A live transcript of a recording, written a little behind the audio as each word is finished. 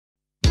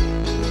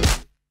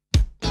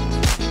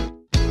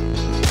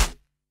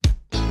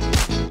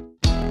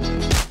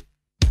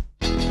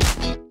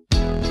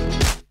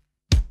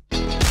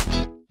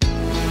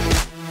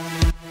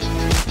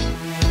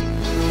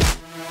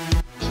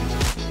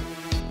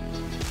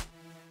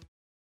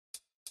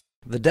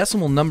The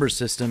decimal number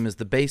system is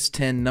the base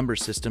 10 number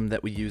system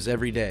that we use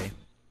every day.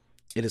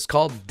 It is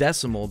called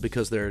decimal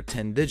because there are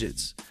 10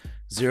 digits: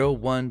 0,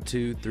 1,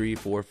 2, 3,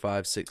 4,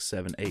 5, 6,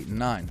 7, 8, and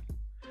 9.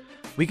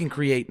 We can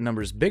create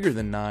numbers bigger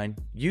than 9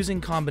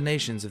 using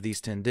combinations of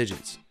these 10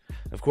 digits.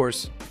 Of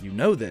course, you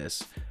know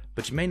this,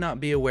 but you may not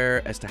be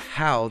aware as to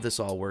how this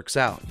all works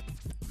out.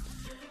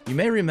 You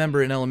may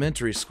remember in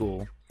elementary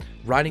school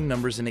writing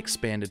numbers in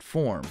expanded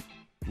form,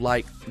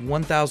 like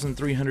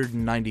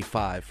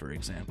 1,395 for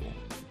example.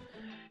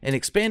 In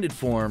expanded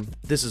form,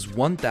 this is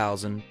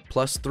 1,000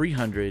 plus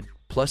 300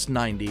 plus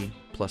 90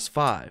 plus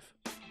 5.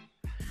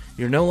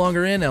 You're no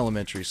longer in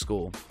elementary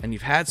school, and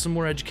you've had some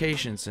more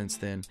education since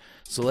then,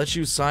 so let's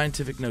use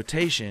scientific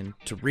notation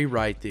to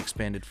rewrite the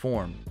expanded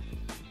form.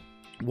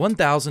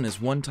 1,000 is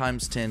 1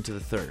 times 10 to the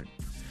third.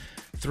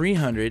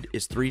 300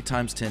 is 3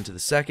 times 10 to the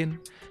second.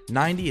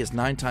 90 is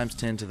 9 times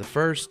 10 to the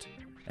first.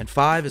 And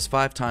 5 is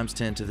 5 times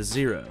 10 to the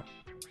 0.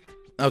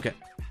 Okay,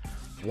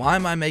 why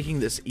am I making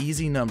this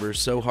easy number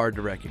so hard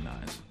to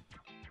recognize?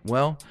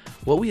 Well,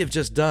 what we have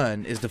just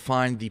done is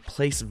define the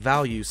place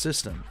value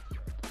system.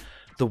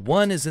 The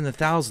 1 is in the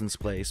thousands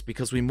place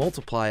because we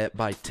multiply it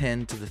by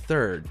 10 to the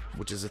third,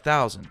 which is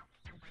 1,000.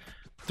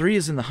 3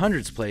 is in the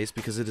hundreds place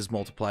because it is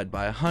multiplied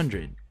by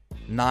 100.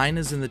 9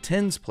 is in the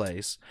tens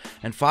place,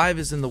 and 5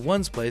 is in the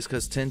ones place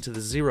because 10 to the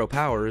 0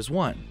 power is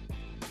 1.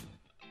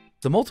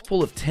 The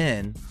multiple of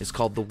 10 is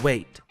called the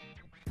weight.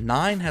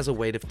 9 has a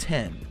weight of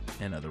 10,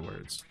 in other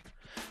words.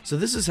 So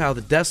this is how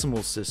the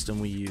decimal system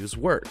we use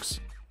works.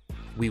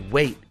 We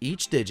weight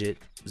each digit,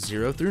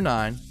 0 through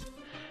 9,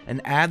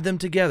 and add them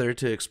together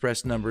to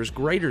express numbers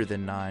greater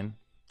than 9,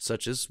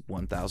 such as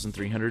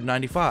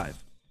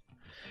 1,395.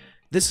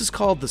 This is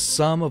called the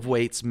sum of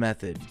weights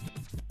method.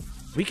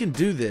 We can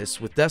do this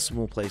with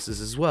decimal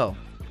places as well.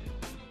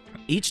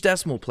 Each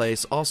decimal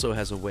place also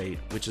has a weight,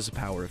 which is a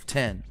power of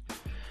 10.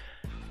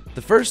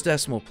 The first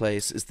decimal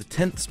place is the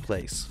tenths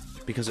place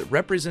because it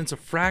represents a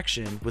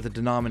fraction with a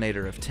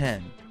denominator of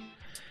 10.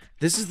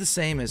 This is the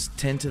same as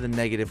 10 to the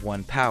negative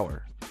 1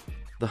 power.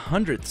 The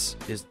hundredths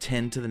is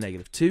 10 to the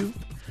negative 2.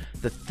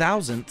 The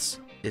thousandths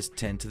is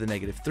 10 to the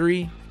negative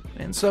 3,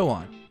 and so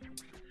on.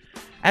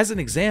 As an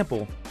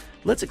example,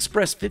 let's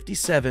express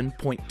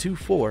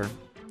 57.24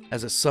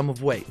 as a sum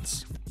of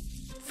weights.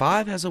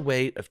 5 has a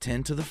weight of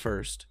 10 to the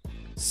first.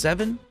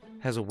 7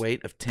 has a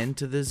weight of 10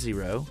 to the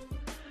 0.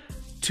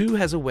 2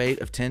 has a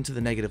weight of 10 to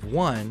the negative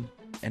 1,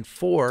 and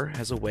 4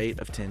 has a weight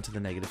of 10 to the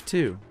negative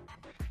 2.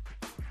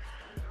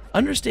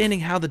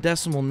 Understanding how the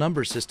decimal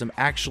number system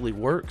actually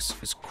works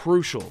is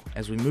crucial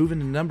as we move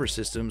into number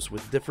systems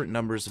with different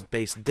numbers of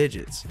base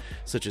digits,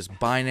 such as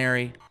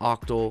binary,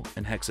 octal,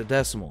 and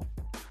hexadecimal.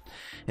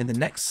 In the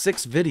next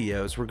 6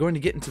 videos, we're going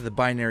to get into the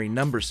binary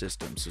number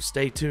system, so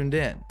stay tuned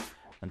in.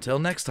 Until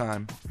next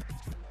time.